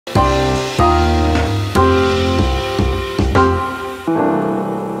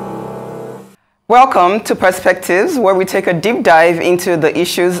Welcome to Perspectives, where we take a deep dive into the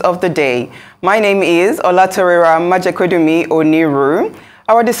issues of the day. My name is Olatorera Majekodunmi-Oniru.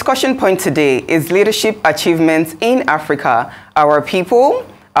 Our discussion point today is leadership achievements in Africa, our people,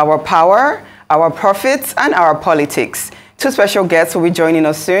 our power, our profits, and our politics. Two special guests will be joining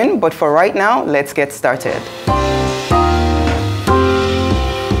us soon, but for right now, let's get started.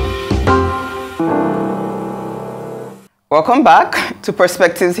 Welcome back to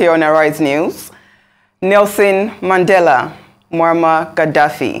Perspectives here on Arise News. Nelson Mandela, Muammar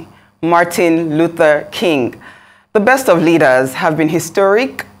Gaddafi, Martin Luther King. The best of leaders have been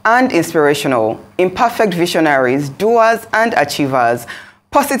historic and inspirational, imperfect visionaries, doers and achievers,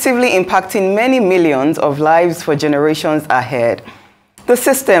 positively impacting many millions of lives for generations ahead. The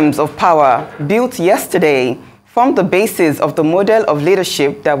systems of power built yesterday form the basis of the model of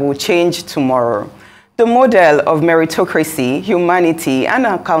leadership that will change tomorrow. The model of meritocracy, humanity, and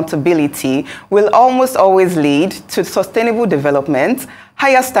accountability will almost always lead to sustainable development,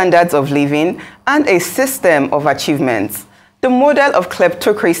 higher standards of living, and a system of achievements. The model of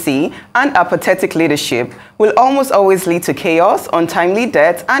kleptocracy and apathetic leadership will almost always lead to chaos, untimely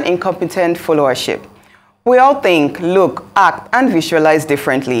death, and incompetent followership. We all think, look, act, and visualize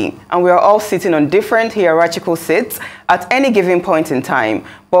differently, and we are all sitting on different hierarchical seats at any given point in time.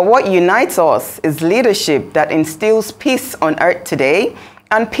 But what unites us is leadership that instills peace on earth today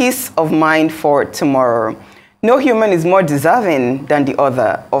and peace of mind for tomorrow. No human is more deserving than the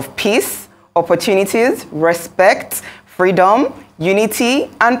other of peace, opportunities, respect, freedom,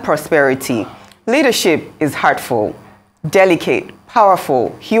 unity, and prosperity. Leadership is heartful, delicate,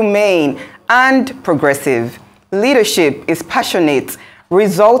 powerful, humane, and progressive. Leadership is passionate,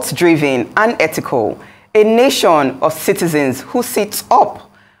 results-driven, and ethical. A nation of citizens who sits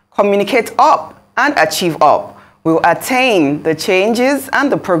up, communicate up, and achieve up will attain the changes and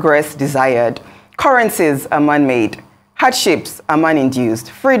the progress desired. Currencies are man-made. Hardships are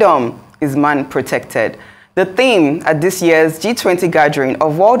man-induced. Freedom is man-protected. The theme at this year's G20 gathering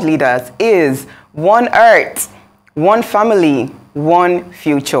of world leaders is One Earth, One Family, One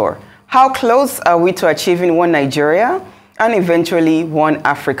Future. How close are we to achieving one Nigeria and eventually one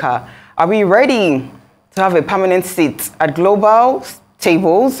Africa? Are we ready to have a permanent seat at global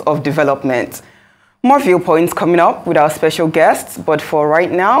tables of development? More viewpoints coming up with our special guests, but for right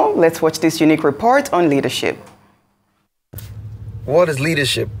now, let's watch this unique report on leadership. What is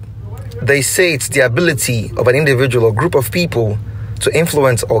leadership? They say it's the ability of an individual or group of people to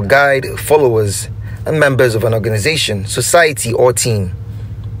influence or guide followers and members of an organization, society, or team.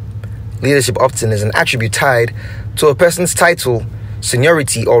 Leadership often is an attribute tied to a person's title,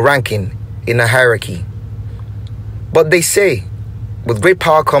 seniority, or ranking in a hierarchy. But they say, with great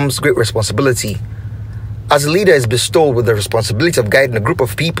power comes great responsibility. As a leader is bestowed with the responsibility of guiding a group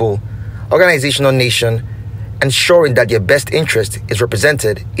of people, organization, or nation, ensuring that their best interest is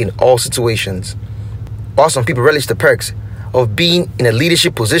represented in all situations. While some people relish the perks of being in a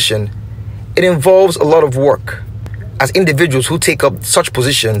leadership position, it involves a lot of work. As individuals who take up such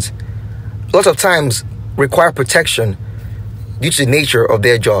positions, a lot of times require protection due to the nature of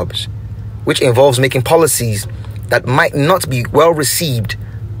their jobs, which involves making policies that might not be well received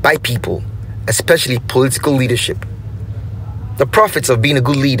by people, especially political leadership. The profits of being a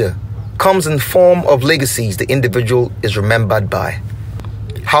good leader comes in the form of legacies the individual is remembered by,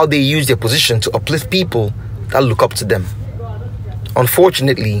 how they use their position to uplift people that look up to them.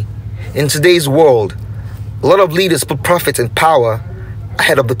 Unfortunately, in today's world, a lot of leaders put profit and power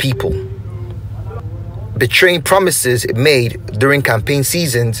ahead of the people, betraying promises made during campaign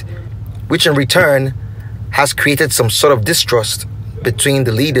seasons, which in return has created some sort of distrust between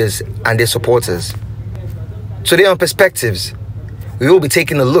the leaders and their supporters. Today on Perspectives, we will be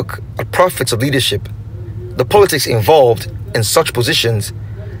taking a look at profits of leadership, the politics involved in such positions,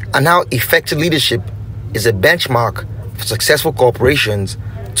 and how effective leadership is a benchmark for successful corporations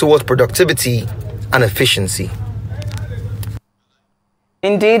towards productivity and efficiency.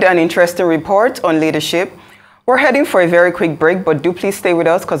 Indeed, an interesting report on leadership. We're heading for a very quick break, but do please stay with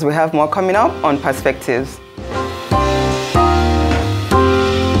us because we have more coming up on Perspectives.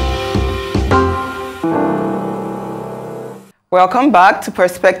 Welcome back to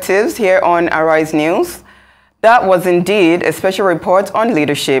Perspectives here on Arise News. That was indeed a special report on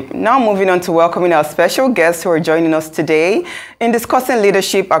leadership. Now moving on to welcoming our special guests who are joining us today in discussing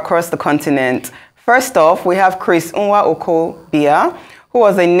leadership across the continent. First off, we have Chris Nwaokobia, who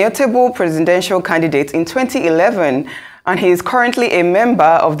was a notable presidential candidate in 2011, and he is currently a member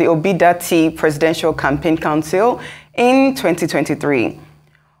of the Obidati Presidential Campaign Council in 2023.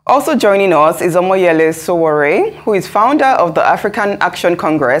 Also joining us is Omoyele Sowore, who is founder of the African Action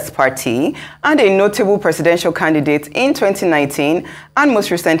Congress Party and a notable presidential candidate in 2019 and most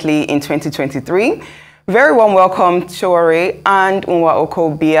recently in 2023. Very warm welcome, Sowore and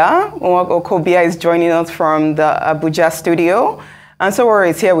Nwaokobia. Nwaokobia is joining us from the Abuja studio, and Sowore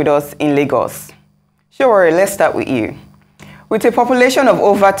is here with us in Lagos. Sowore, let's start with you. With a population of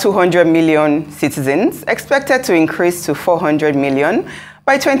over 200 million citizens, expected to increase to 400 million,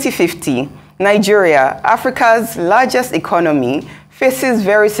 by 2050, Nigeria, Africa's largest economy, faces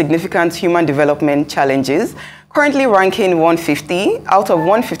very significant human development challenges, currently ranking 150 out of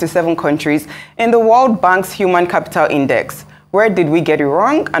 157 countries in the World Bank's Human Capital Index. Where did we get it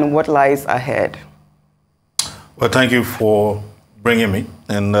wrong and what lies ahead? Well, thank you for bringing me.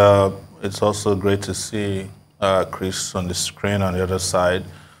 And it's also great to see Chris on the screen on the other side.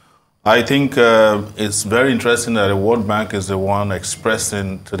 I think it's very interesting that the World Bank is the one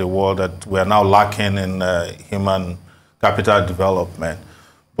expressing to the world that we are now lacking in human capital development.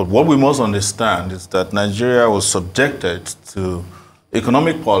 But what we must understand is that Nigeria was subjected to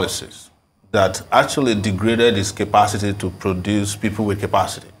economic policies that actually degraded its capacity to produce people with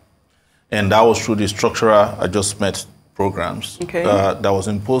capacity. And that was through the structural adjustment programs that was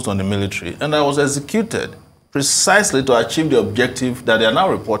imposed on the military and that was executed precisely to achieve the objective that they are now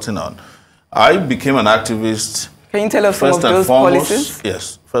reporting on. I became an activist. Can you tell us some of those policies?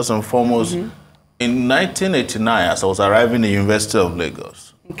 Yes. First and foremost, in 1989, as I was arriving at the University of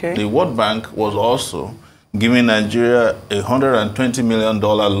Lagos, the World Bank was also giving Nigeria a $120 million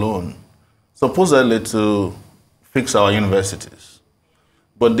loan, supposedly to fix our universities.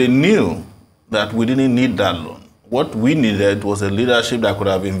 But they knew that we didn't need that loan. What we needed was a leadership that could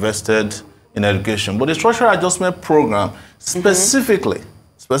have invested in education. But the structural adjustment program specifically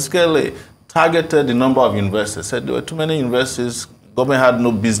targeted the number of universities. Said there were too many universities, government had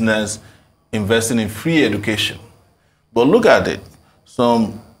no business investing in free education. But look at it,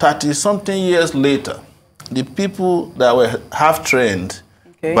 some 30-something years later, the people that were half-trained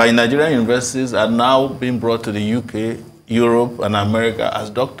by Nigerian universities are now being brought to the UK, Europe, and America as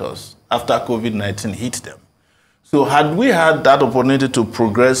doctors after COVID-19 hit them. So had we had that opportunity to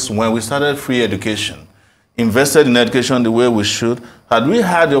progress when we started free education, invested in education the way we should, had we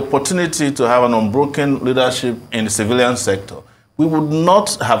had the opportunity to have an unbroken leadership in the civilian sector, we would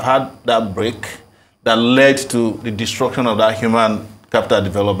not have had that break that led to the destruction of that human capital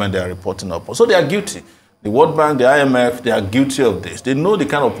development they are reporting upon. So they are guilty. The World Bank, the IMF, they are guilty of this. They know the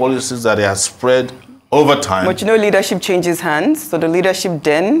kind of policies that they have spread over time. But you know, leadership changes hands, so the leadership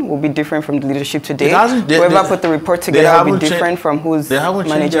then will be different from the leadership today. Whoever put the report together will be different from who's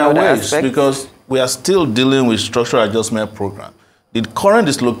managing other aspects. Because we are still dealing with structural adjustment program. The current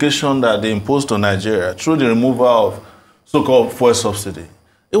dislocation that they imposed on Nigeria through the removal of so-called fuel subsidy,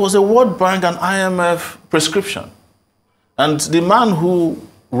 it was a World Bank and IMF prescription. And the man who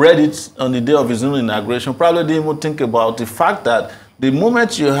read it on the day of his own inauguration probably didn't even think about the fact that the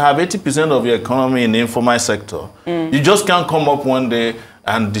moment you have 80% of your economy in the informal sector, you just can't come up one day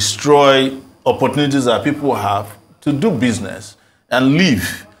and destroy opportunities that people have to do business and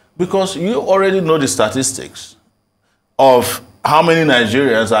live. Because you already know the statistics of how many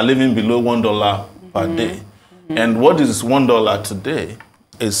Nigerians are living below $1 per day. And what is $1 today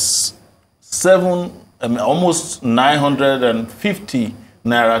is almost 950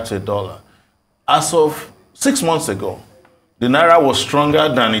 naira to a dollar. As of 6 months ago, the naira was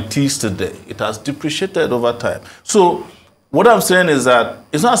stronger than it is today. It has depreciated over time. So what I'm saying is that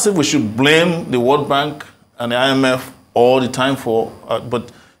it's not as if we should blame the World Bank and the IMF all the time for,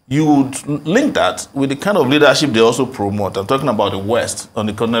 but you would link that with the kind of leadership they also promote. I'm talking about the West on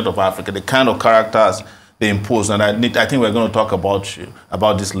the continent of Africa, the kind of characters they impose. And I think we're going to talk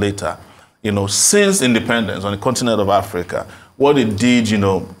about this later. You know, since independence on the continent of Africa, what it did, you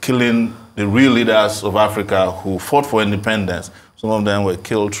know, killing the real leaders of Africa who fought for independence. Some of them were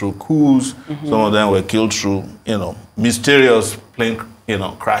killed through coups. Some of them were killed through, you know, mysterious plane, you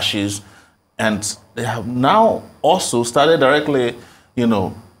know, crashes. And they have now also started directly, you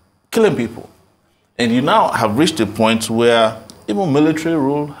know, killing people. And you now have reached a point where even military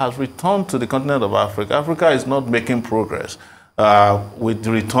rule has returned to the continent of Africa. Africa is not making progress with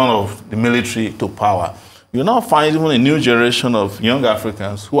the return of the military to power. You now find even a new generation of young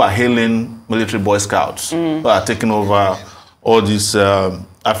Africans who are hailing military Boy Scouts, who are taking over all these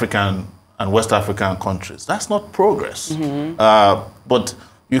African and West African countries. That's not progress. But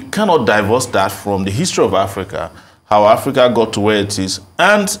you cannot divorce that from the history of Africa, how Africa got to where it is,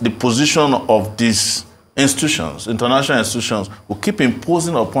 and the position of these institutions, international institutions, who keep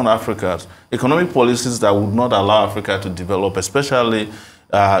imposing upon Africans economic policies that would not allow Africa to develop, especially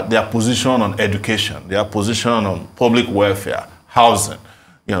their position on education, their position on public welfare, housing.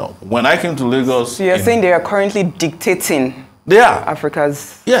 You know, when I came to Lagos... So you're saying they are currently dictating Africa's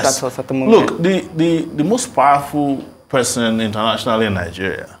status at the moment? Look, the most powerful person internationally in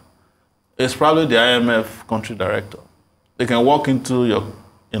Nigeria is probably the IMF country director. They can walk into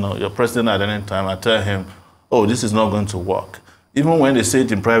your president at any time and tell him, oh, this is not going to work. Even when they say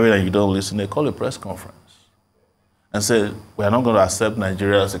it in private and you don't listen, they call a press conference and say, we are not going to accept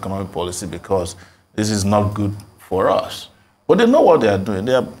Nigeria's economic policy because this is not good for us. But they know what they are doing.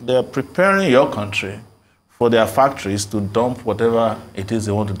 They are preparing your country for their factories to dump whatever it is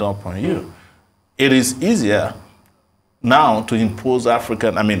they want to dump on you. It is easier now to impose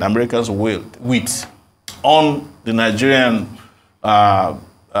Americans' wheat on the Nigerian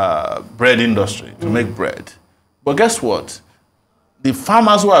bread industry to make bread. But guess what? The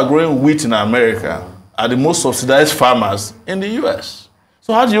farmers who are growing wheat in America are the most subsidized farmers in the US.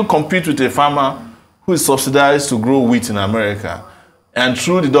 So how do you compete with a farmer who is subsidized to grow wheat in America? And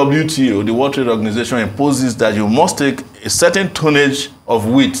through the WTO, the World Trade Organization, imposes that you must take a certain tonnage of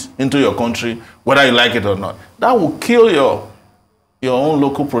wheat into your country, whether you like it or not. That will kill your own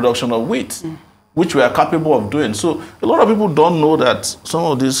local production of wheat, which we are capable of doing. So a lot of people don't know that some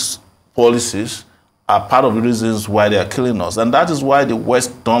of these policies are part of the reasons why they are killing us. And that is why the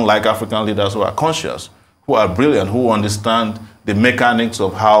West don't like African leaders who are conscious, who are brilliant, who understand the mechanics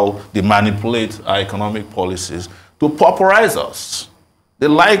of how they manipulate our economic policies to pauperize us. They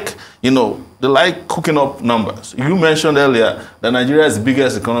like, they like cooking up numbers. You mentioned earlier that Nigeria is the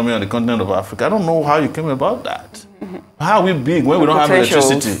biggest economy on the continent of Africa. I don't know how you came about that. How are we big when we don't have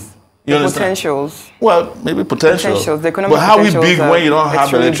electricity? You understand? Potentials. Well, maybe potentials. The but how are we big when you don't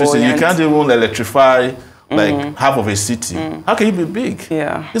have electricity? Buoyant. You can't even electrify like half of a city. How can you be big?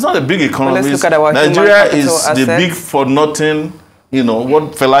 Yeah. It's not a big economy. Well, let's look at our Nigeria is the big for nothing,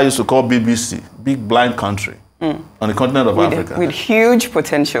 what Fela used to call BBC, big blind country on the continent of Africa. With huge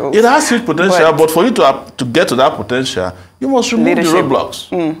potential. It has huge potential, but for you to get to that potential, you must remove the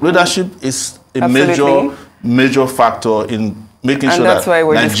roadblocks. Leadership is a major factor in making sure that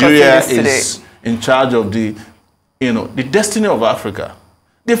Nigeria is in charge of the destiny of Africa.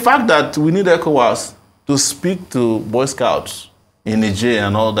 The fact that we need ECOWAS to speak to Boy Scouts in Niger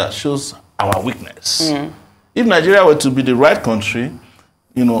and all that shows our weakness. If Nigeria were to be the right country,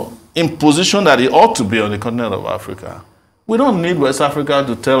 in position that it ought to be on the continent of Africa, we don't need West Africa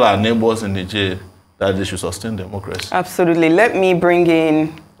to tell our neighbors in Niger that they should sustain democracy. Absolutely. Let me bring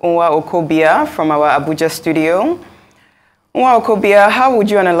in Nwaokobia from our Abuja studio. Nwaokobia, how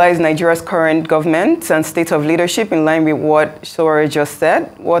would you analyze Nigeria's current government and state of leadership in line with what Sowore just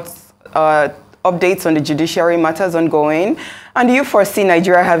said? What's updates on the judiciary matters ongoing? And do you foresee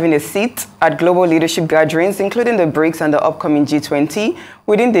Nigeria having a seat at global leadership gatherings, including the BRICS and the upcoming G20,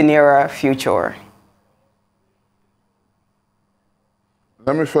 within the nearer future?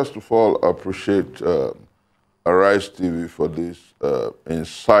 Let me first of all appreciate Arise TV for this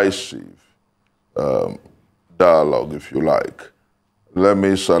incisive dialogue, if you like. Let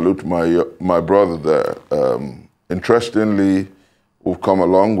me salute my brother there. Interestingly, we've come a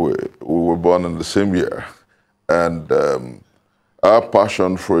long way. We were born in the same year. And our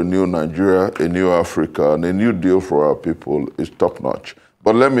passion for a new Nigeria, a new Africa, and a new deal for our people is top-notch.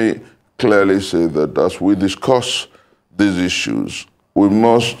 But let me clearly say that as we discuss these issues, we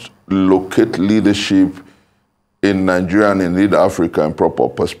must locate leadership in Nigeria and indeed Africa in proper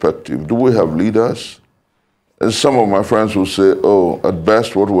perspective. Do we have leaders? And some of my friends will say, oh, at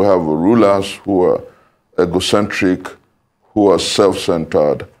best what we have are rulers who are egocentric, who are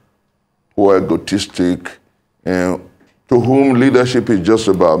self-centered, who are egotistic, and to whom leadership is just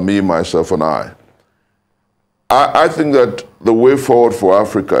about me, myself, and I. I think that the way forward for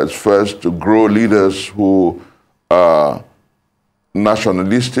Africa is first to grow leaders who are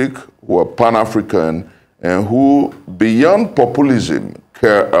nationalistic, who are Pan-African, and who, beyond populism,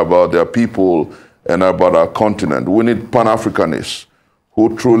 care about their people and about our continent. We need Pan-Africanists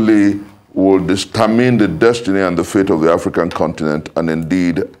who truly will determine the destiny and the fate of the African continent and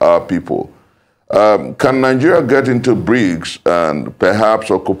indeed our people. Can Nigeria get into BRICS and perhaps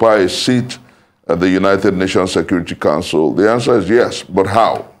occupy a seat at the United Nations Security Council? The answer is yes, but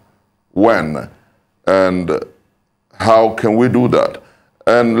how? When? And how can we do that?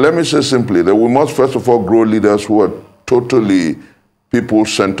 And let me say simply that we must first of all grow leaders who are totally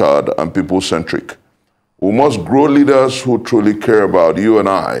people-centered and people-centric. We must grow leaders who truly care about you and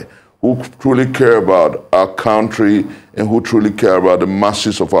I, who truly care about our country, and who truly care about the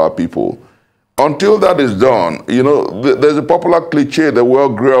masses of our people. Until that is done, there's a popular cliche that we all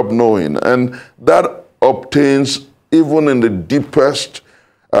grew up knowing, and that obtains even in the deepest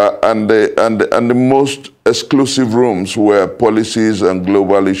and the most exclusive rooms where policies and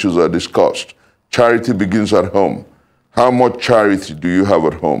global issues are discussed. Charity begins at home. How much charity do you have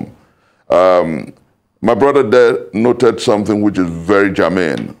at home? My brother there noted something which is very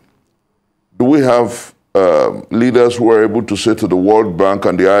germane. Do we have leaders who are able to say to the World Bank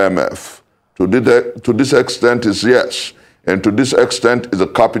and the IMF, to this extent is yes, and to this extent is a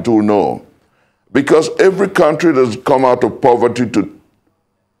capital no? Because every country that's come out of poverty to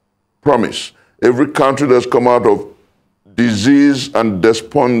promise, every country that's come out of disease and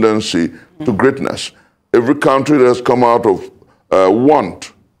despondency to greatness, every country that's come out of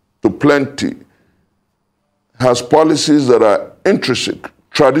want to plenty, has policies that are intrinsic,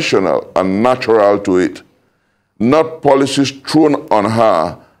 traditional, and natural to it, not policies thrown on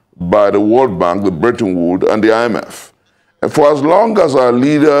her by the World Bank, the Bretton Woods, and the IMF. And for as long as our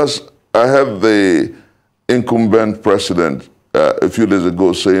leaders, I had the incumbent president a few days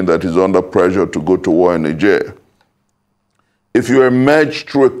ago saying that he's under pressure to go to war in Niger. If you emerge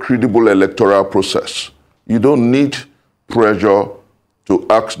through a credible electoral process, you don't need pressure to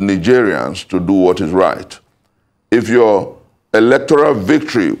ask Nigerians to do what is right. If your electoral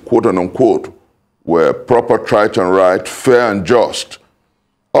victory, quote unquote, were proper, trite and right, fair and just,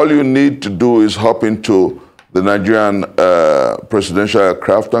 all you need to do is hop into the Nigerian presidential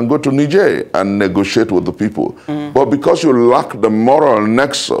aircraft and go to Niger and negotiate with the people. But because you lack the moral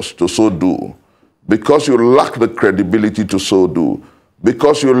nexus to so do, because you lack the credibility to so do,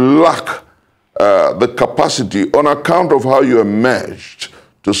 because you lack the capacity on account of how you emerged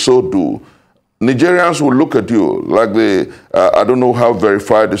to so do, Nigerians will look at you like I don't know how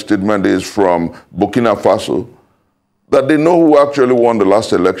verified the statement is from Burkina Faso, that they know who actually won the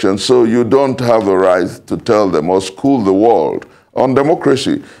last election, so you don't have the right to tell them or school the world on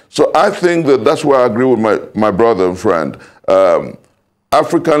democracy. So I think that that's why I agree with my brother and friend.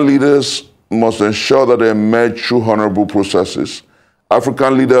 African leaders must ensure that they emerge through honorable processes.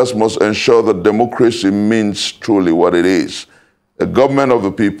 African leaders must ensure that democracy means truly what it is. A government of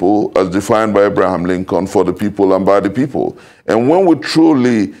the people, as defined by Abraham Lincoln, for the people and by the people. And when we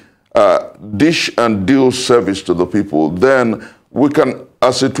truly dish and deal service to the people, then we can,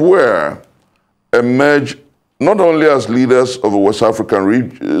 as it were, emerge not only as leaders of the West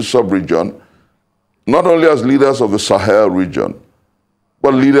African sub-region, not only as leaders of the Sahel region,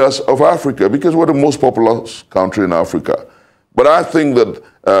 but leaders of Africa, because we're the most populous country in Africa. But I think that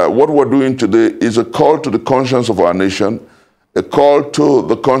what we're doing today is a call to the conscience of our nation, a call to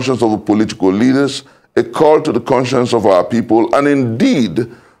the conscience of the political leaders, a call to the conscience of our people, and indeed,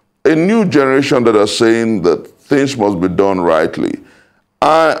 a new generation that are saying that things must be done rightly.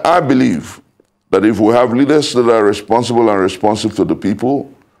 I believe that if we have leaders that are responsible and responsive to the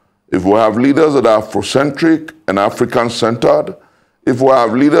people, if we have leaders that are Afrocentric and African-centered, if we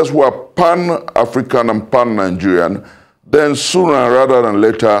have leaders who are pan-African and pan-Nigerian, then sooner rather than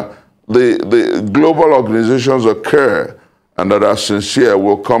later, the global organizations that care and that are sincere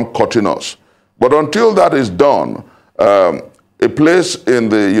will come cutting us. But until that is done, a place in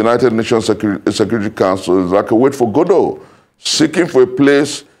the United Nations Security Council is like a wait for Godot. Seeking for a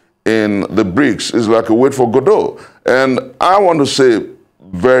place in the BRICS is like a wait for Godot. And I want to say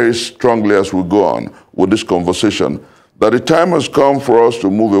very strongly as we go on with this conversation that the time has come for us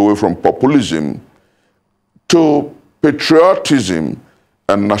to move away from populism to patriotism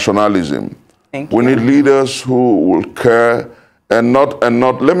and nationalism. We need leaders who will care and not.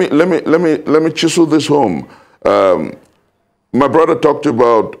 Let me chisel this home. My brother talked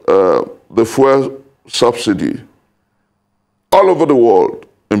about the fuel subsidy. All over the world,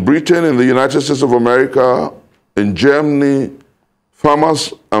 in Britain, in the United States of America, in Germany,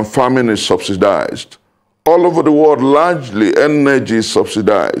 farmers and farming is subsidized. All over the world, largely, energy is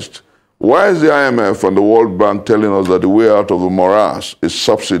subsidized. Why is the IMF and the World Bank telling us that the way out of the morass is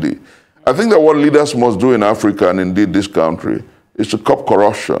subsidy? I think that what leaders must do in Africa, and indeed this country, is to curb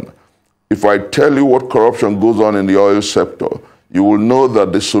corruption. If I tell you what corruption goes on in the oil sector, you will know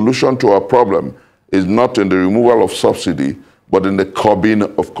that the solution to our problem is not in the removal of subsidy, but in the curbing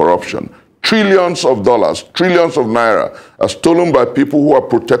of corruption. Trillions of dollars, trillions of naira are stolen by people who are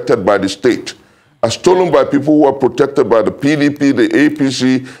protected by the state, are stolen by people who are protected by the PDP, the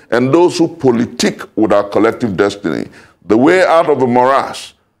APC, and those who politic with our collective destiny. The way out of the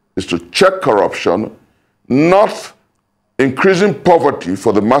morass is to check corruption, not increasing poverty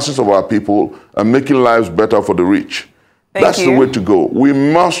for the masses of our people and making lives better for the rich. That's the way to go. We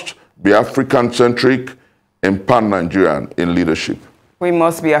must be African-centric and pan-Nigerian in leadership. We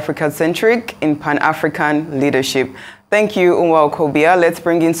must be African-centric in pan-African leadership. Thank you, Nwaokobia. Let's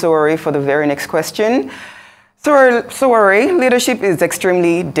bring in Sowore for the very next question. Sowore, leadership is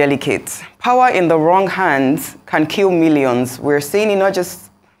extremely delicate. Power in the wrong hands can kill millions. We're seeing it not just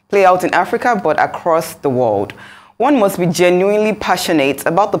play out in Africa, but across the world. One must be genuinely passionate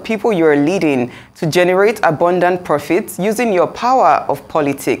about the people you are leading to generate abundant profits using your power of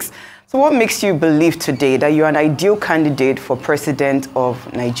politics. So what makes you believe today that you're an ideal candidate for president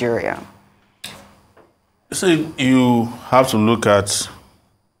of Nigeria? See, you have to look at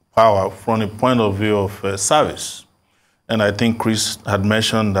power from the point of view of service. And I think Chris had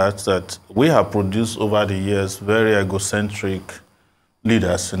mentioned that we have produced over the years very egocentric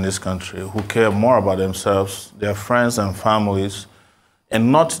leaders in this country who care more about themselves, their friends and families, and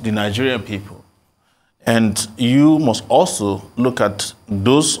not the Nigerian people. And you must also look at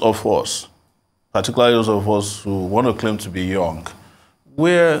those of us, particularly those of us who want to claim to be young,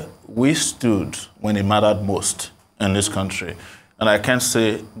 where we stood when it mattered most in this country. And I can't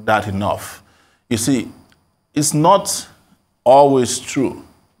say that enough. You see, it's not always true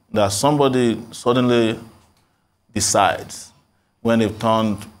that somebody suddenly decides when they've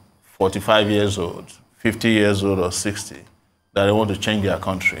turned 45 years old, 50 years old, or 60, that they want to change their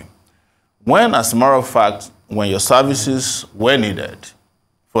country. When, as a matter of fact, when your services were needed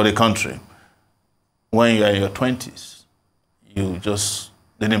for the country, when you're in your 20s, you just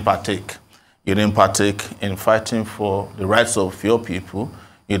didn't partake. You didn't partake in fighting for the rights of your people.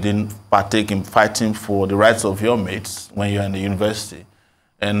 You didn't partake in fighting for the rights of your mates when you're in the university.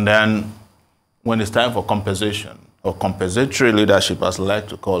 And then when it's time for compensation, or compensatory leadership, as I like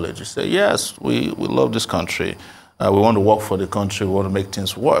to call it, you say, yes, we love this country. We want to work for the country. We want to make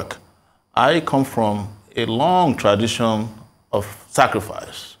things work. I come from a long tradition of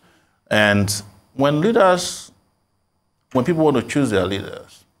sacrifice. And when people want to choose their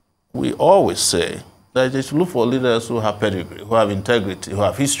leaders, we always say that they should look for leaders who have pedigree, who have integrity, who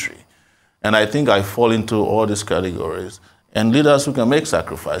have history. And I think I fall into all these categories. And leaders who can make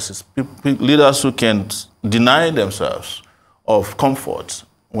sacrifices, leaders who can deny themselves of comfort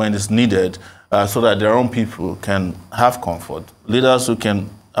when it's needed so that their own people can have comfort. Leaders who can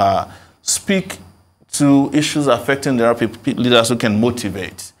speak to issues affecting their people, leaders who can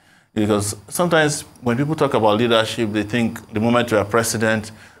motivate. Because sometimes when people talk about leadership, they think the moment you're a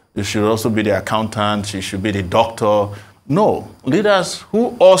president, you should also be the accountant, you should be the doctor. No, leaders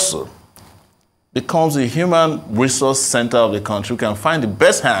who also becomes the human resource center of the country, who can find the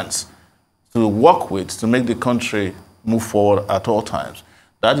best hands to work with to make the country move forward at all times.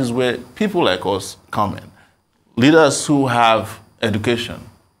 That is where people like us come in. Leaders who have education,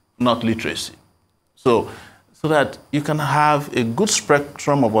 not literacy. So that you can have a good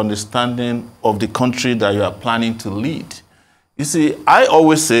spectrum of understanding of the country that you are planning to lead. You see, I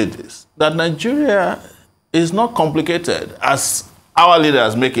always say this, that Nigeria is not complicated as our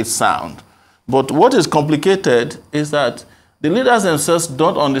leaders make it sound. But what is complicated is that the leaders themselves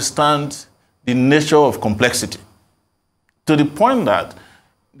don't understand the nature of complexity. To the point that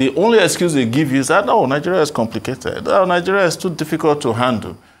the only excuse they give you is that, oh, Nigeria is complicated. Oh, Nigeria is too difficult to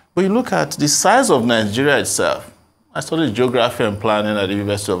handle. But you look at the size of Nigeria itself. I studied geography and planning at the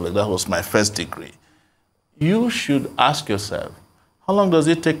University of Lagos. That was my first degree. You should ask yourself, how long does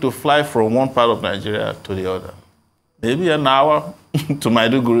it take to fly from one part of Nigeria to the other? Maybe an hour to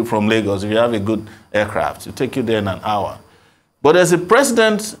Majekodunmi from Lagos. If you have a good aircraft, it'll take you there in an hour. But there's a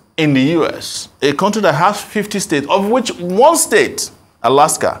president in the US, a country that has 50 states, of which one state,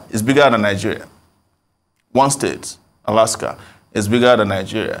 Alaska, is bigger than Nigeria. One state, Alaska, is bigger than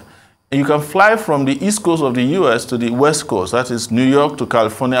Nigeria. And you can fly from the east coast of the US to the west coast, that is New York to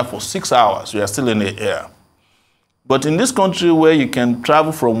California, for 6 hours. You are still in the air. But in this country where you can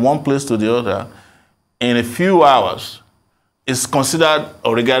travel from one place to the other in a few hours, is considered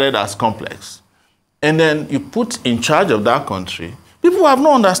or regarded as complex. And then you put in charge of that country people who have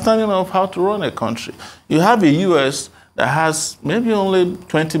no understanding of how to run a country. You have a US that has maybe only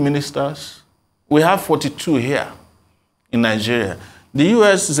 20 ministers. We have 42 here in Nigeria. The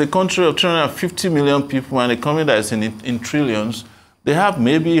US is a country of 350 million people and a country that is in trillions. They have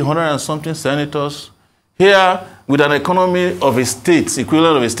maybe 100 and something senators. Here, with an economy of a state,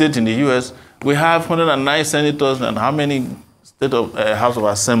 equivalent of a state in the US, we have 109 senators and how many House of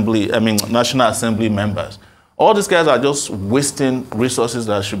Assembly, National Assembly members. All these guys are just wasting resources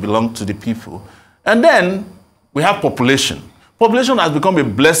that should belong to the people. And then we have population. Population has become a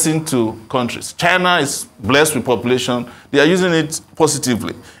blessing to countries. China is blessed with population. They are using it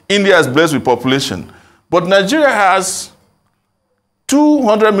positively. India is blessed with population. But Nigeria has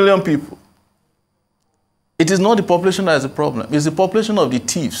 200 million people. It is not the population that is the problem. It's the population of the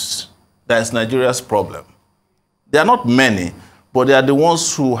thieves that is Nigeria's problem. They are not many, but they are the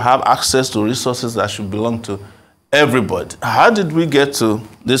ones who have access to resources that should belong to everybody. How did we get to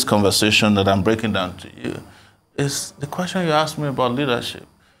this conversation that I'm breaking down to you? Is the question you asked me about leadership.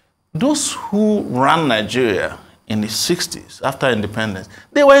 Those who ran Nigeria in the 60s, after independence,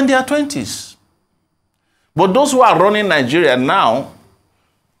 they were in their 20s. But those who are running Nigeria now,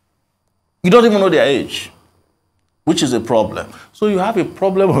 you don't even know their age, which is a problem. So you have a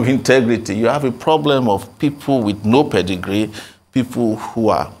problem of integrity. You have a problem of people with no pedigree, people who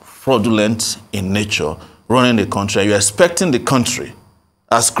are fraudulent in nature, running the country. You're expecting the country,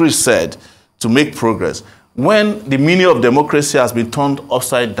 as Chris said, to make progress when the meaning of democracy has been turned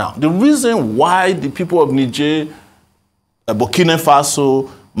upside down. The reason why the people of Niger, Burkina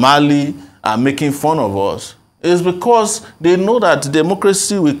Faso, Mali are making fun of us is because they know that the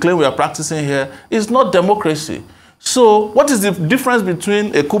democracy we claim we are practicing here is not democracy. So what is the difference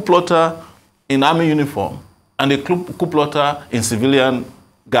between a coup plotter in army uniform and a coup plotter in civilian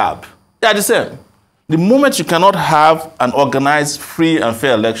garb? They are the same. The moment you cannot have an organized, free and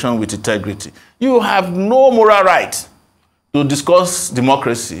fair election with integrity, you have no moral right to discuss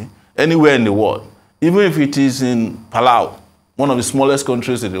democracy anywhere in the world, even if it is in Palau, one of the smallest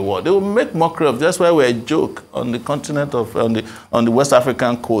countries in the world. They will make mockery of. That's why we're a joke on the continent of on the West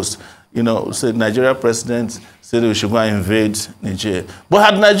African coast. You know, say Nigeria president said we should go and invade Nigeria.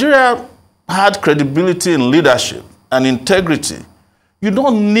 But had Nigeria had credibility in leadership and integrity, you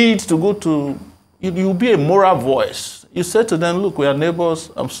don't need to go to. You'll be a moral voice. You say to them, look, we are neighbors.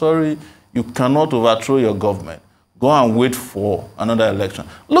 I'm sorry, you cannot overthrow your government. Go and wait for another election.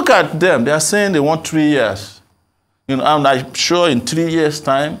 Look at them. They are saying they want 3 years. You know, and I'm sure in 3 years'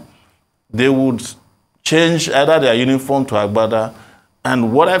 time, they would change either their uniform to Agbada.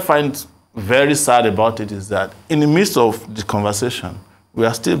 And what I find very sad about it is that in the midst of the conversation, we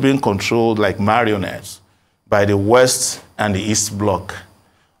are still being controlled like marionettes by the West and the East Bloc.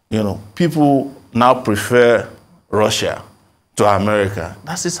 You know, people now prefer Russia to America.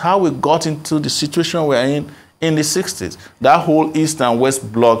 That is how we got into the situation we're in the 60s. That whole East and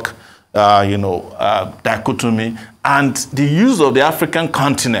West Bloc, dichotomy, and the use of the African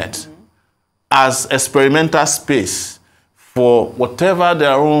continent as experimental space for whatever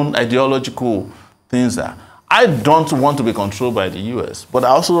their own ideological things are. I don't want to be controlled by the US, but I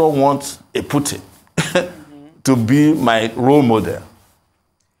also don't want a Putin to be my role model.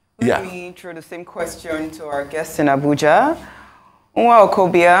 Let me throw the same question to our guest in Abuja.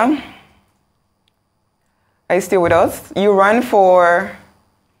 Nwaokobia, are you still with us? You ran for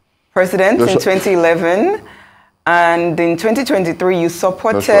president in 2011, and in 2023 you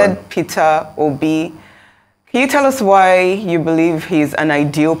supported Peter Obi. Can you tell us why you believe he's an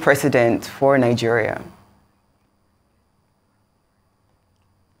ideal president for Nigeria?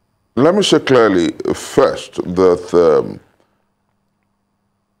 Let me say clearly first that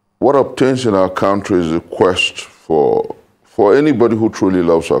what obtains in our country is a quest for anybody who truly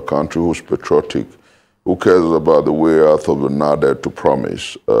loves our country, who's patriotic, who cares about the way earth of the Nile to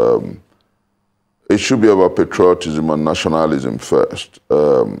promise. It should be about patriotism and nationalism first.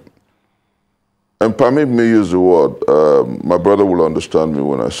 And permit me use the word, my brother will understand me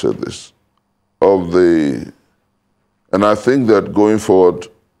when I say this, and I think that going forward,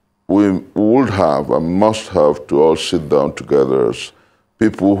 we would have and must have to all sit down together as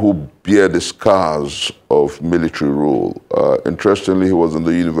people who bear the scars of military rule. Interestingly, he was in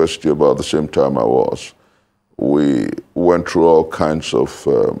the university about the same time I was. We went through all kinds of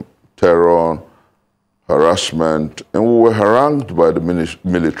terror, harassment, and we were harangued by the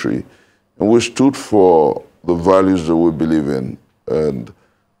military. And we stood for the values that we believe in. And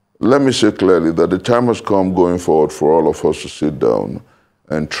let me say clearly that the time has come going forward for all of us to sit down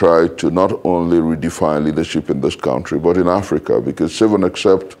and try to not only redefine leadership in this country, but in Africa, because save and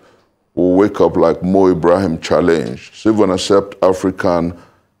accept will wake up like Mo Ibrahim challenged. Save and accept African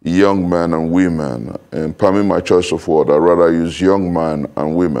young men and women, and permit my choice of word, I'd rather use young men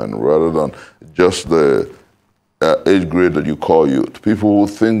and women rather than just the age grade that you call youth. People who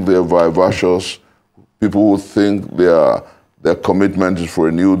think they're vivacious, people who think their commitment is for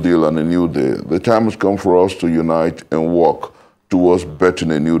a new deal and a new day. The time has come for us to unite and work towards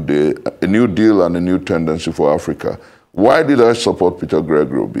betting a new day, a new deal and a new tendency for Africa. Why did I support Peter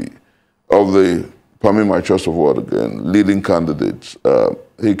Gregory? Of the, permit my choice of word again, leading candidates,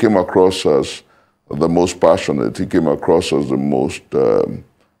 he came across as the most passionate, he came across as the most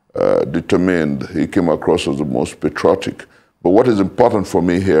determined, he came across as the most patriotic. But what is important for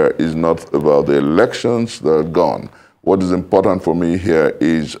me here is not about the elections that are gone. What is important for me here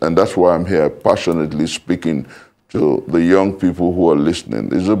is, and that's why I'm here passionately speaking to the young people who are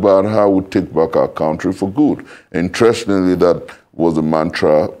listening, is about how we take back our country for good. Interestingly, that was the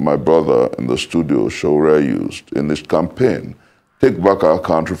mantra my brother in the studio, Sowore, used in his campaign. Take back our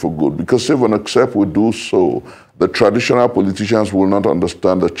country for good. Because if and except we do so, the traditional politicians will not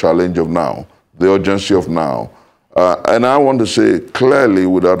understand the challenge of now, the urgency of now. And I want to say clearly,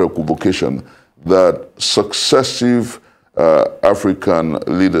 without equivocation, that successive African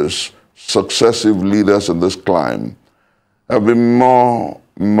leaders, successive leaders in this climb, have been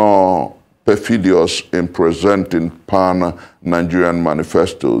more perfidious in presenting pan-Nigerian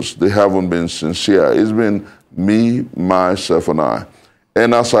manifestos. They haven't been sincere. It's been me, myself, and I.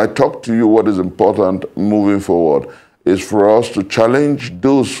 And as I talk to you, what is important moving forward is for us to challenge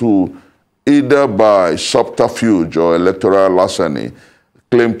those who, either by subterfuge or electoral larceny,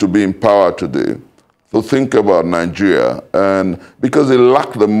 claim to be in power today, to think about Nigeria, and because they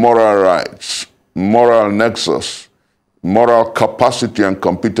lack the moral rights, moral nexus, moral capacity and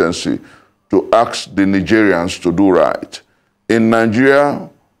competency to ask the Nigerians to do right. In Nigeria,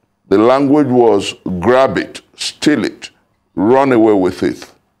 the language was grab it, steal it, run away with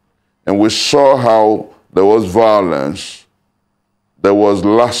it. And we saw how there was violence, there was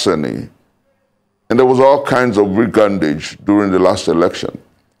larceny, and there was all kinds of brigandage during the last election.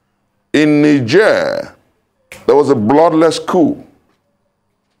 In Niger, there was a bloodless coup.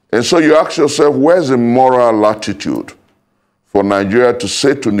 And so you ask yourself, where's the moral latitude for Nigeria to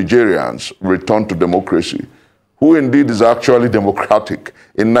say to Nigerians, return to democracy? Who indeed is actually democratic?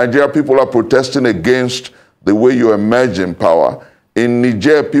 In Nigeria, people are protesting against the way you emerge in power. In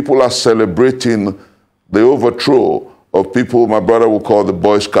Niger, people are celebrating the overthrow of people my brother would call the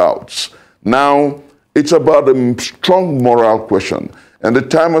Boy Scouts. Now, it's about a strong moral question. And the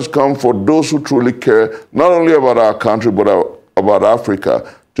time has come for those who truly care, not only about our country, but about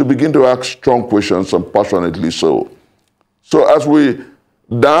Africa, to begin to ask strong questions, and passionately so. So as we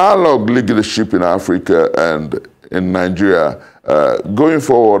dialogue leadership in Africa and in Nigeria, going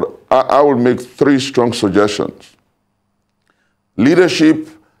forward, I will make 3 strong suggestions. Leadership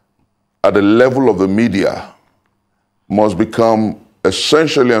at the level of the media must become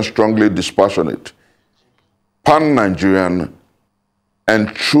essentially and strongly dispassionate, pan-Nigerian, and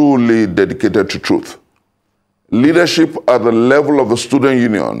truly dedicated to truth. Leadership at the level of the student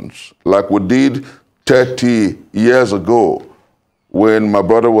unions, like we did 30 years ago when my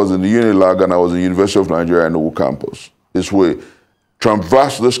brother was in the Unilag and I was in the University of Nigeria in the Owu campus, is we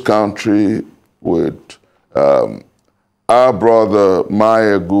traverse this country with our brother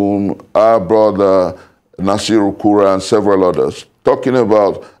Majekodunmi-Oniru, our brother Nasiru Kura, and several others, talking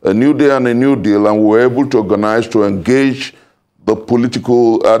about a new day and a new deal, and we were able to organize to engage the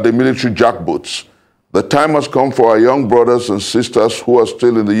political, the military jackboots. The time has come for our young brothers and sisters who are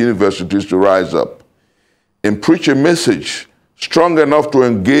still in the universities to rise up and preach a message strong enough to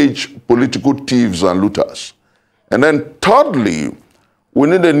engage political thieves and looters. And then thirdly, we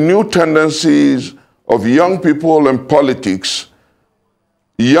need a new tendencies of young people in politics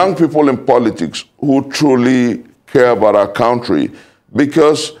who truly care about our country,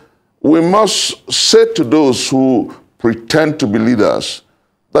 because we must say to those who pretend to be leaders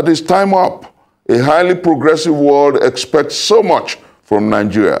that it's time up. A highly progressive world expects so much from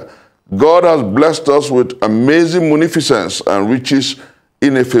Nigeria. God has blessed us with amazing munificence and riches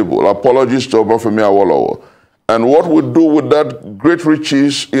ineffable. Apologies to Obafemi Awolowo. And what we do with that great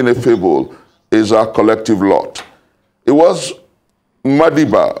riches ineffable is our collective lot. It was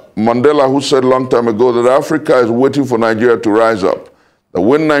Madiba Mandela who said a long time ago that Africa is waiting for Nigeria to rise up. That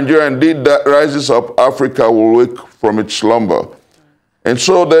when Nigeria indeed rises up, Africa will wake from its slumber. And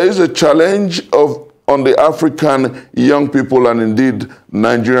so there is a challenge on the African young people and indeed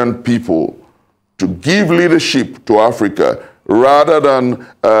Nigerian people to give leadership to Africa rather than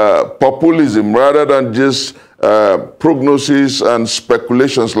populism, rather than just prognosis and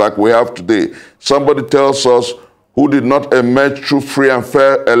speculations like we have today. Somebody tells us who did not emerge through free and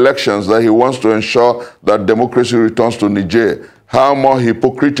fair elections that he wants to ensure that democracy returns to Niger. How more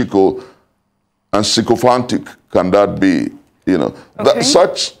hypocritical and sycophantic can that be? You know, Okay.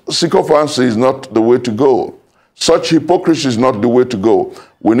 Such sycophancy is not the way to go. Such hypocrisy is not the way to go.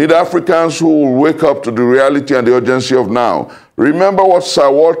 We need Africans who will wake up to the reality and the urgency of now. Remember what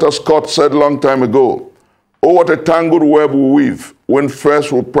Sir Walter Scott said a long time ago. Oh, what a tangled web we weave when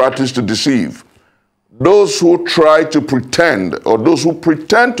first we practice to deceive. Those who try to pretend, or those who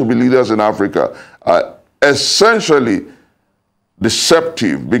pretend to be leaders in Africa, are essentially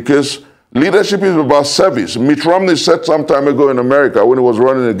deceptive, because leadership is about service. Mitt Romney said some time ago in America when he was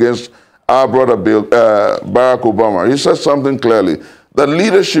running against our brother Barack Obama, he said something clearly, that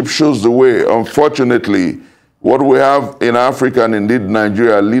leadership shows the way. Unfortunately, what we have in Africa and indeed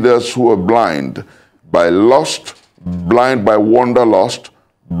Nigeria, leaders who are blind by lust, blind by wanderlust,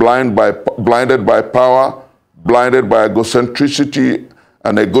 blinded by power, blinded by egocentricity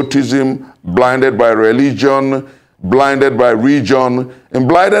and egotism, blinded by religion, blinded by region, and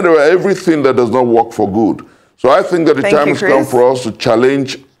blinded by everything that does not work for good. So I think that the time has come for us to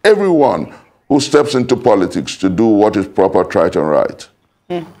challenge everyone who steps into politics to do what is proper, right, and right.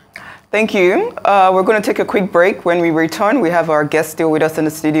 Thank you. We're going to take a quick break. When we return, we have our guest still with us in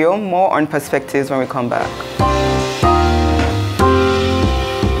the studio. More on Perspectives when we come back.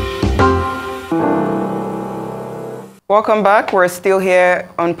 Welcome back. We're still here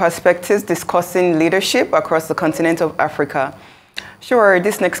on Perspectives discussing leadership across the continent of Africa. Sure,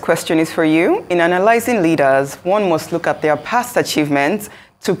 this next question is for you. In analyzing leaders, one must look at their past achievements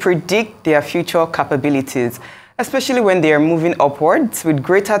to predict their future capabilities, especially when they are moving upwards with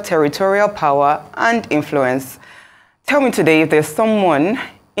greater territorial power and influence. Tell me today if there's someone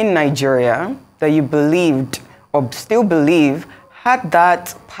in Nigeria that you believed or still believe had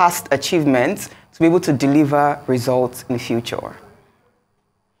that past achievement to be able to deliver results in the future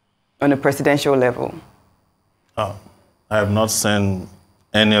on a presidential level. I have not seen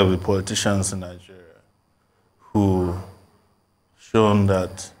any of the politicians in Nigeria who shown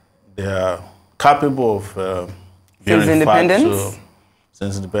that they are capable of since independence?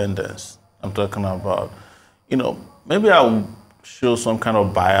 Since independence, I'm talking about. Maybe I would show some kind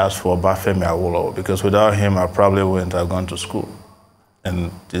of bias for Obafemi Awolowo, because without him, I probably wouldn't have gone to school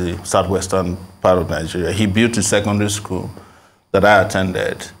in the southwestern part of Nigeria. He built a secondary school that I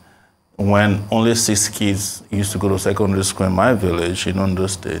attended when only 6 kids used to go to secondary school in my village in Ondo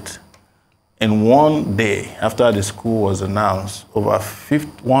State. In one day, after the school was announced, over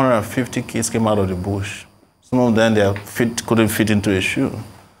 150 kids came out of the bush. Some of them couldn't fit into a shoe.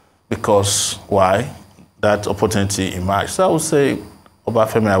 Because why? That opportunity emerged. So I would say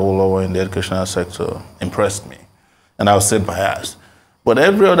Obafemi Awolowo in the educational sector impressed me. And I would say biased. But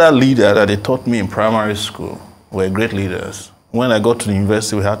every other leader that they taught me in primary school were great leaders. When I got to the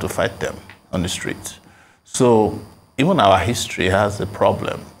university, we had to fight them on the street. So even our history has a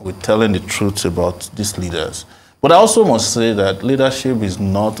problem with telling the truth about these leaders. But I also must say that leadership is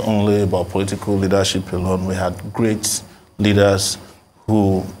not only about political leadership alone. We had great leaders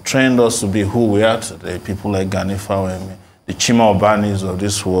who trained us to be who we are today. People like Gani Fawemi, the Chima Obanis of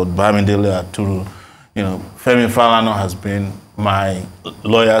this world, Bamidele Aturu. Femi Falana has been my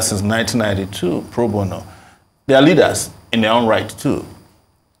lawyer since 1992, pro bono. They are leaders in their own right too.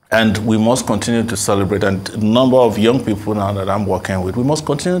 And we must continue to celebrate. And a number of young people now that I'm working with, we must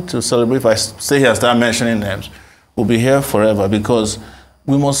continue to celebrate. If I stay here and start mentioning names, we'll be here forever, because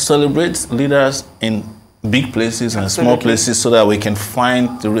we must celebrate leaders in big places and small places so that we can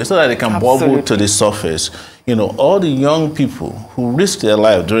find so that they can bubble to the surface. All the young people who risked their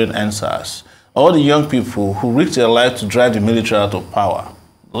life during NSAS, all the young people who risked their life to drive the military out of power,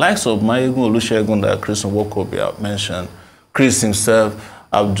 likes of Majekodunmi-Oniru that Nwaokobia mentioned, Chris himself,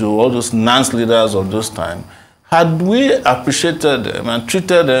 Abdul, all those Nance leaders of those time, had we appreciated them and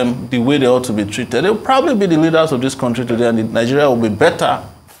treated them the way they ought to be treated, they would probably be the leaders of this country today, and Nigeria will be better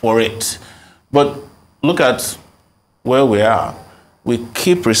for it. But look at where we are. We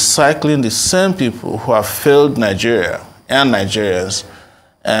keep recycling the same people who have failed Nigeria and Nigerians.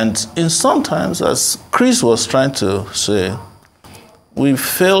 And sometimes, as Chris was trying to say, we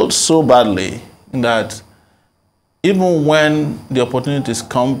failed so badly that even when the opportunities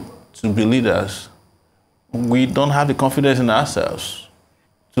come to be leaders, we don't have the confidence in ourselves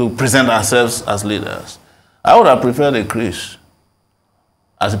to present ourselves as leaders. I would have preferred a Chris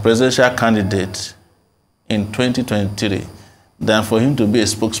as a presidential candidate in 2023 than for him to be a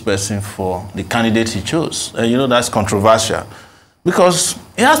spokesperson for the candidate he chose. And that's controversial because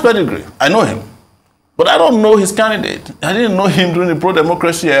he has pedigree. I know him. But I don't know his candidate. I didn't know him during the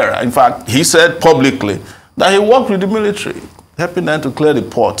pro-democracy era. In fact, he said publicly that he worked with the military, helping them to clear the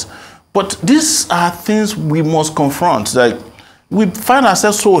port. But these are things we must confront. Like, we find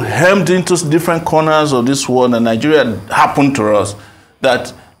ourselves so hemmed into different corners of this world, and Nigeria happened to us,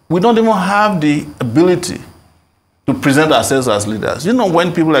 that we don't even have the ability to present ourselves as leaders.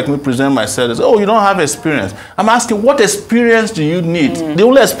 When people like me present myself, they say, oh, you don't have experience. I'm asking, what experience do you need? The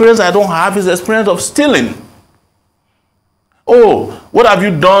only experience I don't have is the experience of stealing. Oh, what have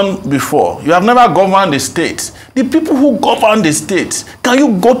you done before? You have never governed the state. The people who govern the state, can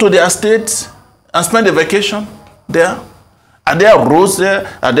you go to their state and spend a vacation there? Are there roads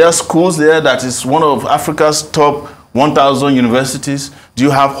there? Are there schools there that is one of Africa's top 1,000 universities? Do you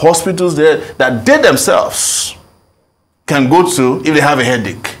have hospitals there that they themselves can go to if they have a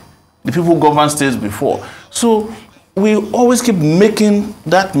headache? The people who govern states before. So we always keep making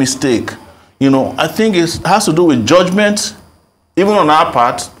that mistake. I think it has to do with judgment, even on our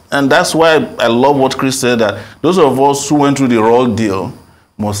part. And that's why I love what Chris said, that those of us who went through the raw deal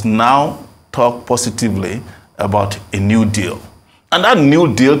must now talk positively about a new deal. And that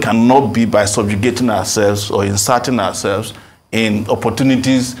new deal cannot be by subjugating ourselves or inserting ourselves in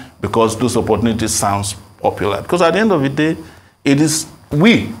opportunities because those opportunities sound popular. Because at the end of the day, it is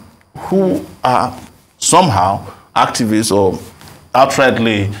we who are somehow activists or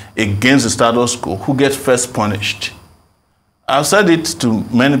outrightly against the status quo who get first punished. I've said it to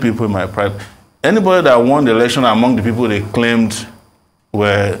many people in my private. Anybody that won the election among the people they claimed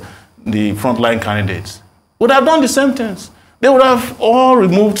were the frontline candidates would have done the same things. They would have all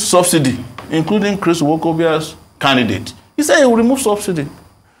removed subsidy, including Chris Nwaokobia's candidate. He said he would remove subsidy.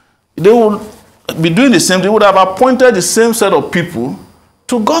 They would be doing the same. They would have appointed the same set of people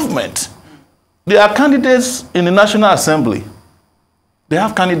to government. There are candidates in the National Assembly. They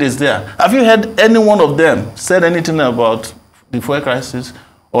have candidates there. Have you heard any one of them said anything about the fuel crisis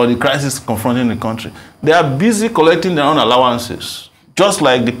or the crisis confronting the country? They are busy collecting their own allowances. Just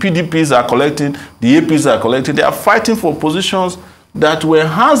like the PDPs are collecting, the APs are collecting. They are fighting for positions that will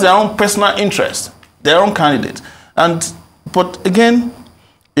enhance their own personal interest, their own candidates. But again,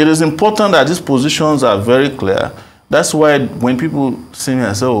 it is important that these positions are very clear. That's why when people see me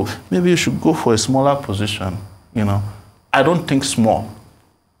and say, oh, maybe you should go for a smaller position, I don't think small.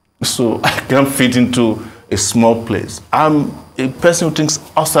 So I can't fit into a small place. I'm a person who thinks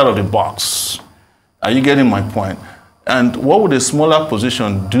outside of the box. Are you getting my point? And what would a smaller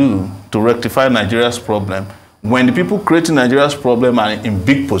position do to rectify Nigeria's problem when the people creating Nigeria's problem are in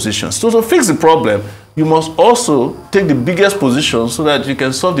big positions? So to fix the problem, you must also take the biggest position so that you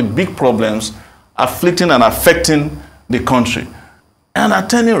can solve the big problems afflicting and affecting the country. And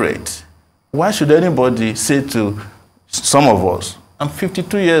at any rate, why should anybody say to some of us, I'm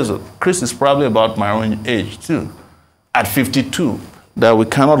 52 years old. Chris is probably about my own age too. At 52, that we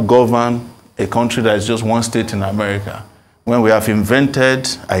cannot govern a country that is just one state in America. When we have invented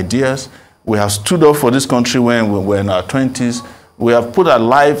ideas, we have stood up for this country when we were in our 20s. We have put our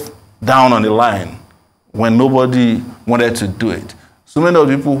life down on the line when nobody wanted to do it. So many of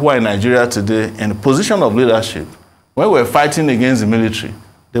the people who are in Nigeria today in a position of leadership, when we were fighting against the military,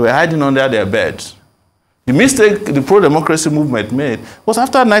 they were hiding under their beds. The mistake the pro-democracy movement made was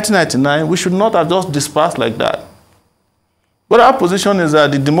after 1999, we should not have just dispersed like that. But our position is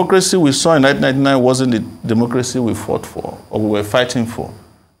that the democracy we saw in 1999 wasn't the democracy we fought for or we were fighting for.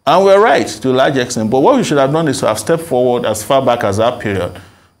 And we're right to a large extent. But what we should have done is to have stepped forward as far back as that period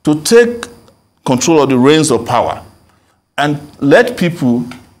to take control of the reins of power and let people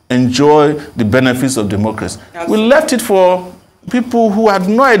enjoy the benefits of democracy. We left it for people who had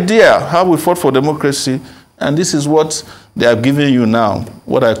no idea how we fought for democracy, and this is what they are giving you now,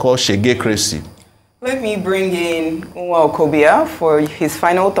 what I call shegecracy. Let me bring in Nwaokobia for his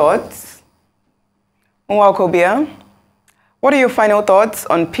final thoughts. Nwaokobia, what are your final thoughts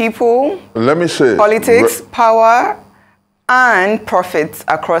on people, let me say, politics, power, and profits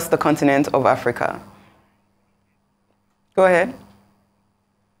across the continent of Africa? Go ahead.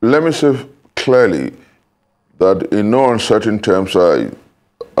 Let me say clearly that in no uncertain terms, I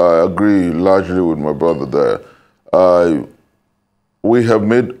agree largely with my brother there. We have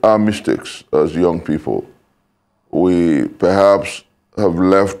made our mistakes as young people. We perhaps have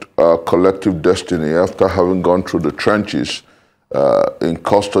left our collective destiny after having gone through the trenches in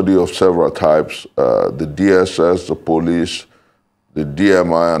custody of several types, the DSS, the police, the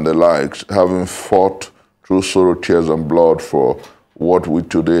DMI, and the likes, having fought through sorrow, tears, and blood for what we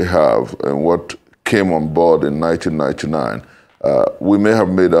today have and what came on board in 1999. We may have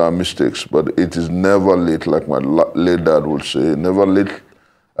made our mistakes, but it is never late, like my late dad would say, never late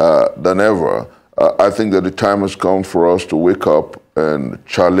than ever. I think that the time has come for us to wake up and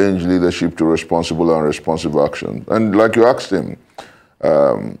challenge leadership to responsible and responsive action. And like you asked him,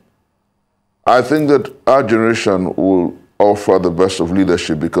 I think that our generation will offer the best of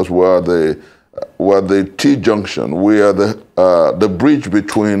leadership because we're the T-junction. We are the bridge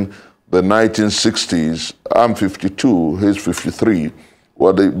between the 1960s, I'm 52, he's 53,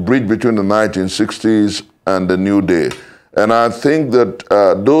 were the bridge between the 1960s and the new day. And I think that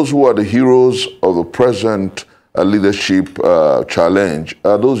those who are the heroes of the present leadership challenge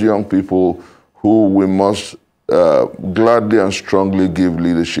are those young people who we must gladly and strongly give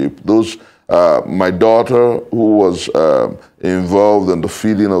leadership. Those, my daughter who was involved in the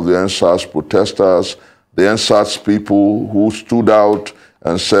feeding of the NSAS protesters, the NSAS people who stood out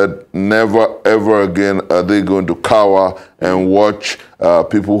and said never ever again are they going to cower and watch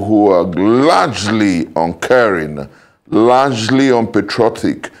people who are largely uncaring, largely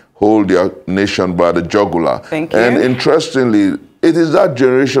unpatriotic, hold their nation by the jugular. Thank you. And interestingly, it is that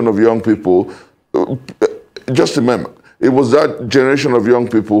generation of young people, just remember, it was that generation of young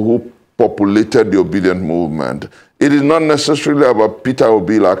people who populated the obedient movement. It is not necessarily about Peter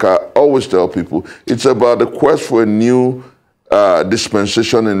Obi, like I always tell people. It's about the quest for a new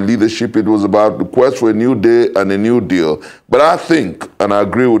dispensation in leadership. It was about the quest for a new day and a new deal. But I think, and I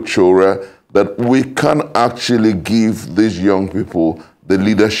agree with Sowore, that we can actually give these young people the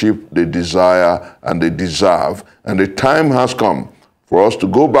leadership they desire and they deserve. And the time has come for us to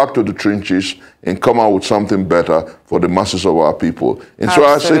go back to the trenches and come out with something better for the masses of our people. And so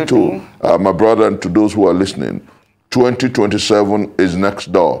I say to my brother and to those who are listening, 2027 is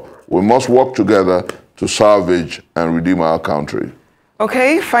next door. We must work together to salvage and redeem our country.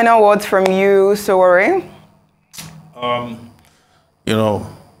 Okay, final words from you, Sowore. You know,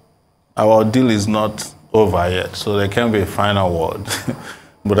 our deal is not over yet, so there can be a final word.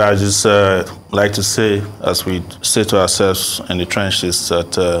 But I just like to say, as we say to ourselves in the trenches,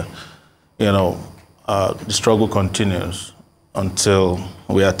 that, you know, the struggle continues until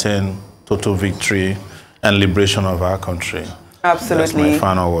we attain total victory and liberation of our country. Absolutely. That's my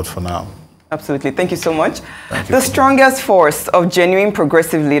final word for now. Absolutely. Thank you so much. Thank you. The strongest force of genuine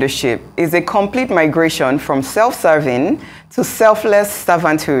progressive leadership is a complete migration from self-serving to selfless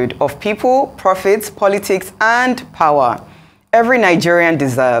servanthood of people, profits, politics, and power. Every Nigerian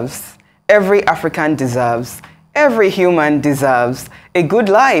deserves, every African deserves, every human deserves a good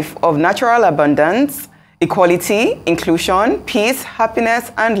life of natural abundance, equality, inclusion, peace,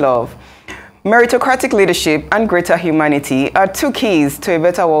 happiness, and love. Meritocratic leadership and greater humanity are two keys to a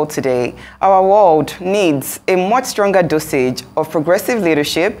better world today. Our world needs a much stronger dosage of progressive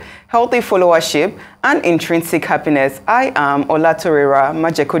leadership, healthy followership, and intrinsic happiness. I am Olatorera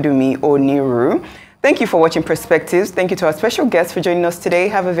Majekodunmi-Oniru. Thank you for watching Perspectives. Thank you to our special guests for joining us today.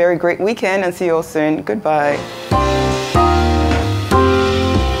 Have a very great weekend and see you all soon. Goodbye.